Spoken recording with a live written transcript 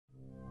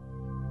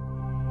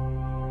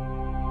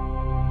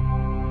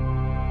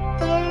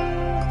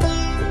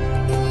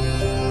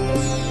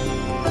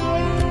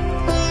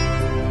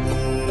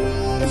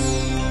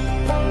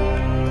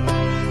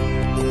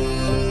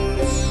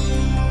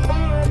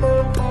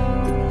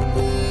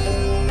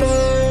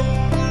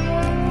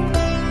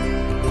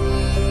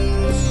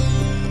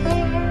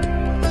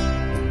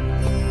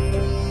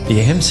The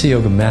Ahimsa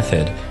Yoga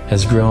method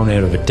has grown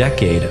out of a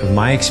decade of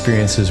my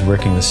experiences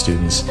working with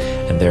students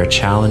and their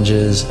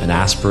challenges and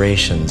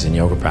aspirations in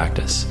yoga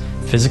practice,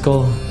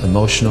 physical,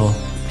 emotional,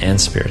 and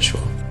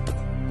spiritual.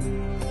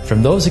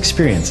 From those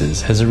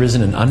experiences has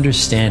arisen an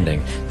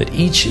understanding that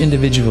each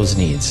individual's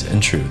needs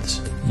and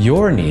truths,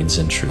 your needs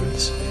and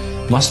truths,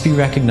 must be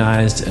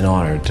recognized and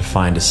honored to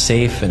find a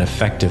safe and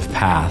effective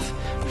path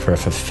for a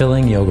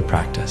fulfilling yoga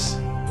practice.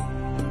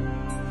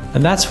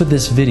 And that's what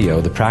this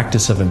video, The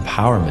Practice of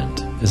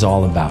Empowerment, is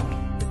all about.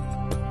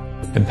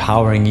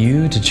 Empowering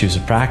you to choose a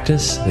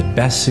practice that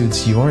best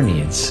suits your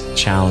needs,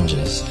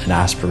 challenges, and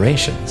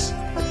aspirations,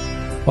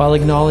 while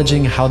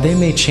acknowledging how they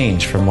may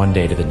change from one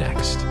day to the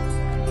next.